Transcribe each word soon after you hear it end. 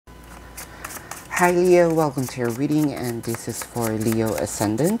Hi Leo, welcome to your reading, and this is for Leo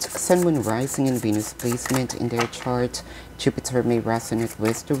Ascendant, Sun, Moon, Rising, and Venus placement in their chart. Jupiter may resonate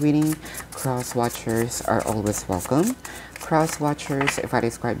with the reading. Cross watchers are always welcome. Cross watchers, if I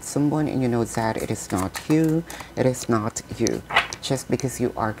describe someone and you know that it is not you, it is not you. Just because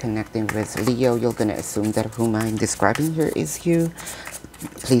you are connecting with Leo, you're gonna assume that whom I'm describing here is you.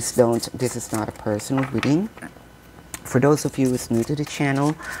 Please don't. This is not a personal reading. For those of you who's new to the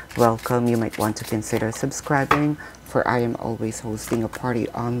channel, welcome. You might want to consider subscribing, for I am always hosting a party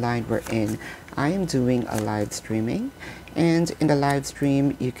online wherein I am doing a live streaming, and in the live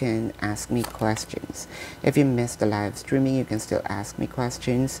stream you can ask me questions. If you missed the live streaming, you can still ask me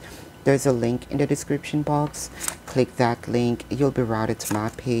questions. There's a link in the description box. Click that link, you'll be routed to my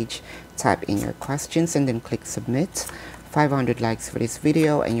page. Type in your questions and then click submit. 500 likes for this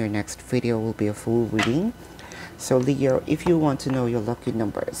video and your next video will be a full reading. So Leo, if you want to know your lucky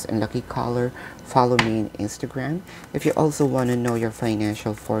numbers and lucky color, follow me on Instagram. If you also want to know your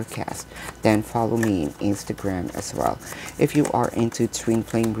financial forecast, then follow me on Instagram as well. If you are into twin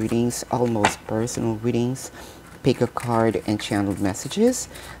flame readings, almost personal readings, pick a card and channel messages,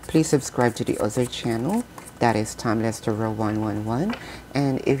 please subscribe to the other channel. That is Timeless Tarot 111.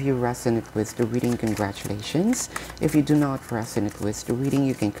 And if you resonate with the reading, congratulations. If you do not resonate with the reading,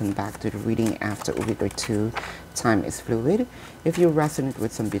 you can come back to the reading after a week or two. Time is fluid. If you resonate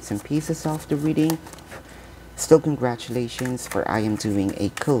with some bits and pieces of the reading, still congratulations, for I am doing a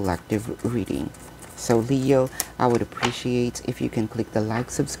collective reading. So Leo, I would appreciate if you can click the like,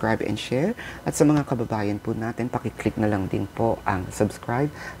 subscribe, and share. At sa mga kababayan po natin, pakiclick na lang din po ang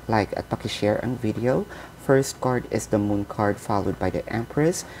subscribe, like, at pakishare ang video. First card is the Moon card, followed by the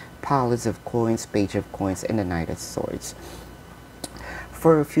Empress, Palace of Coins, Page of Coins, and the Knight of Swords.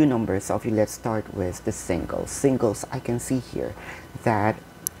 For a few numbers of you, let's start with the singles. Singles, I can see here that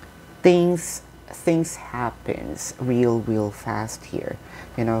things happens real fast here.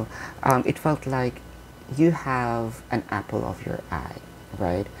 You know, it felt like you have an apple of your eye,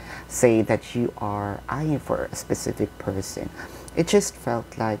 right? Say that you are eyeing for a specific person. It just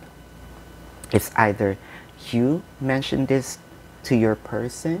felt like it's either you mentioned this to your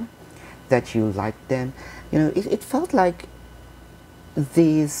person, that you like them. You know, it felt like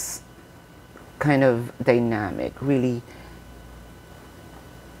this kind of dynamic really,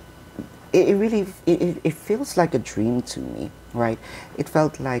 it feels like a dream to me, right? It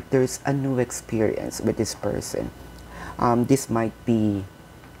felt like there's a new experience with this person. This might be,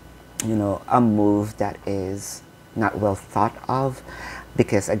 you know, a move that is not well thought of,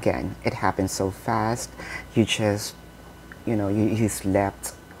 because again, it happened so fast. You just, you know, you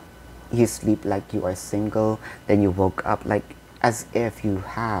sleep like you are single, then you woke up like as if you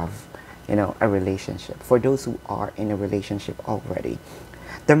have, you know, a relationship. For those who are in a relationship already,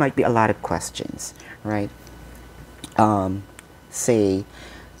 there might be a lot of questions, right? Say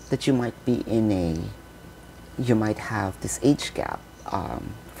that you might be you might have this age gap.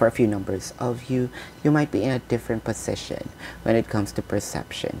 For a few numbers of you, you might be in a different position when it comes to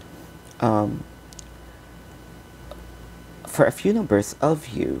perception. For a few numbers of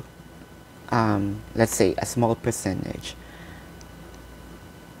you, let's say a small percentage,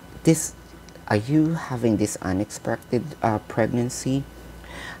 are you having this unexpected pregnancy?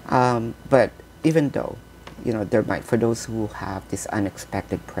 But even though, you know, there might, for those who have this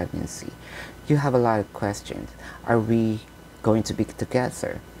unexpected pregnancy, you have a lot of questions. Are we going to be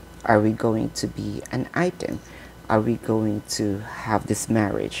together? Are we going to be an item? Are we going to have this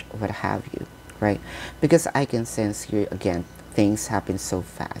marriage? What have you, right? Because I can sense here, again, things happen so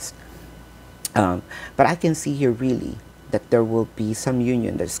fast. But I can see here really that there will be some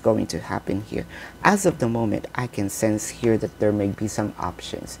union that's going to happen here. As of the moment, I can sense here that there may be some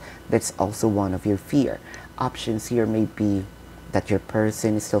options. That's also one of your fear. Options here may be that your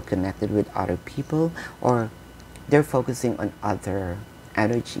person is still connected with other people, or they're focusing on other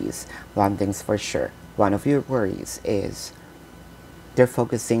energies. One thing's for sure, one of your worries is they're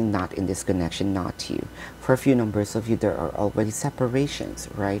focusing not in this connection, not you. For a few numbers of you, there are already separations,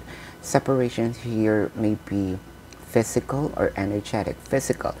 right? Separations here may be physical or energetic.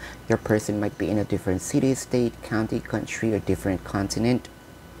 Physical, your person might be in a different city, state, county, country, or different continent.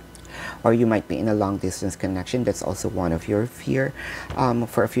 Or you might be in a long distance connection. That's also one of your fear.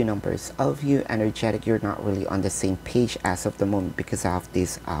 For a few numbers of you, energetic, you're not really on the same page as of the moment because of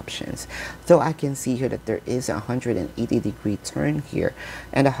these options. So I can see here that there is a 180-degree turn here,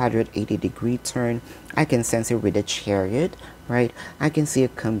 and a 180-degree turn I can sense here with the Chariot, right? I can see a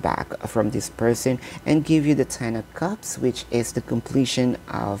comeback from this person and give you the 10 of Cups, which is the completion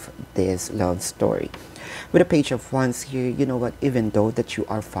of this love story. With a page of wands here, you know what, even though that you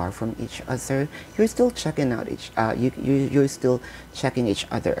are far from each other, you're still checking out you're still checking each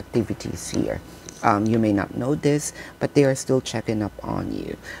other activities here. You may not know this, but they are still checking up on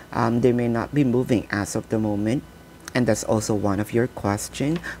you. They may not be moving as of the moment, and that's also one of your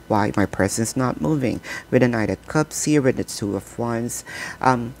question, why my person's not moving. With the Knight of Cups here, with the Two of Wands,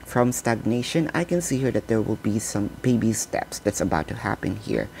 from stagnation, I can see here that there will be some baby steps that's about to happen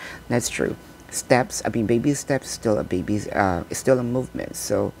here. That's true. Steps, I mean baby steps, still a still a movement.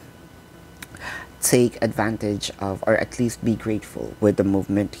 So take advantage of, or at least be grateful with the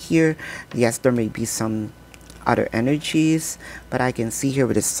movement here. Yes, there may be some other energies, but I can see here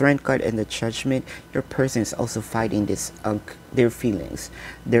with the Strength card and the Judgment, your person is also fighting this their feelings.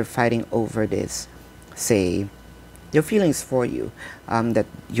 They're fighting over this, say, their feelings for you, that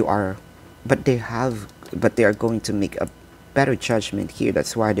you are, but they are going to make a better judgment here.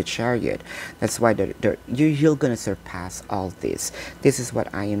 That's why the Chariot, that's why you're gonna surpass all this. This is what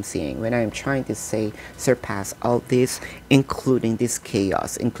I am seeing when I am trying to say surpass all this, including this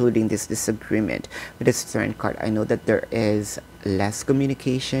chaos, including this disagreement. With the Strength card, I know that there is less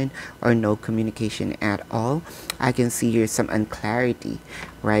communication or no communication at all. I can see here some unclarity,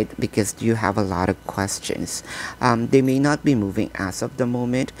 right? Because you have a lot of questions. They may not be moving as of the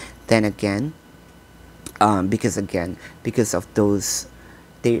moment. Then again, because of those,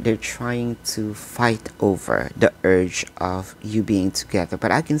 they're trying to fight over the urge of you being together.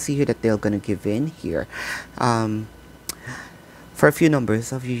 But I can see here that they're gonna give in here. For a few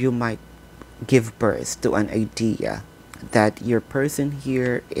numbers of you, you might give birth to an idea that your person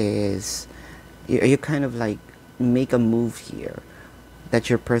here is, you kind of like make a move here,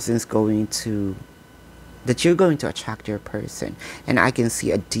 that your person is going to, that you're going to attract your person. And I can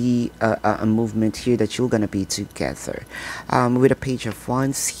see a movement here that you're gonna be together. With a Page of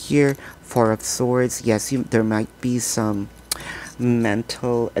Wands here, Four of Swords, yes, there might be some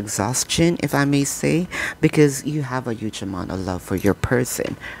mental exhaustion, if I may say, because you have a huge amount of love for your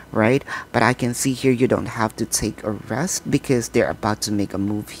person, right? But I can see here you don't have to take a rest because they're about to make a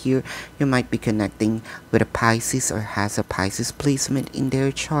move here. You might be connecting with a Pisces or has a Pisces placement in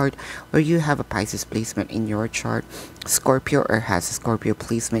their chart, or you have a Pisces placement in your chart, Scorpio or has a Scorpio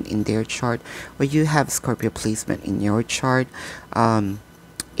placement in their chart, or you have Scorpio placement in your chart,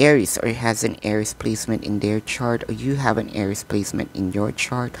 Aries or has an Aries placement in their chart, or you have an Aries placement in your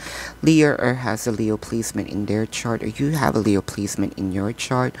chart, Leo or has a Leo placement in their chart, or you have a Leo placement in your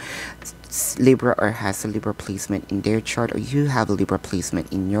chart, Libra or has a Libra placement in their chart, or you have a Libra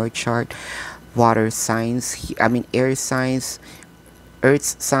placement in your chart, water signs, air signs,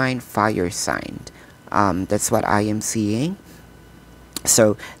 earth sign, fire sign. That's what I am seeing.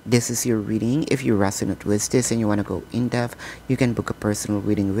 So this is your reading. If you resonate with this and you want to go in depth, you can book a personal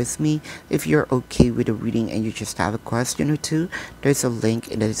reading with me. If you're okay with the reading and you just have a question or two, there's a link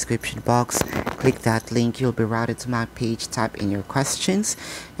in the description box. Click that link, you'll be routed to my page, type in your questions,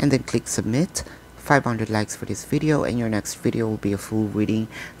 and then click submit. 500 likes for this video and your next video will be a full reading.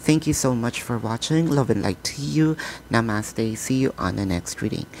 Thank you so much for watching. Love and light to you. Namaste. See you on the next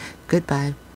reading. Goodbye.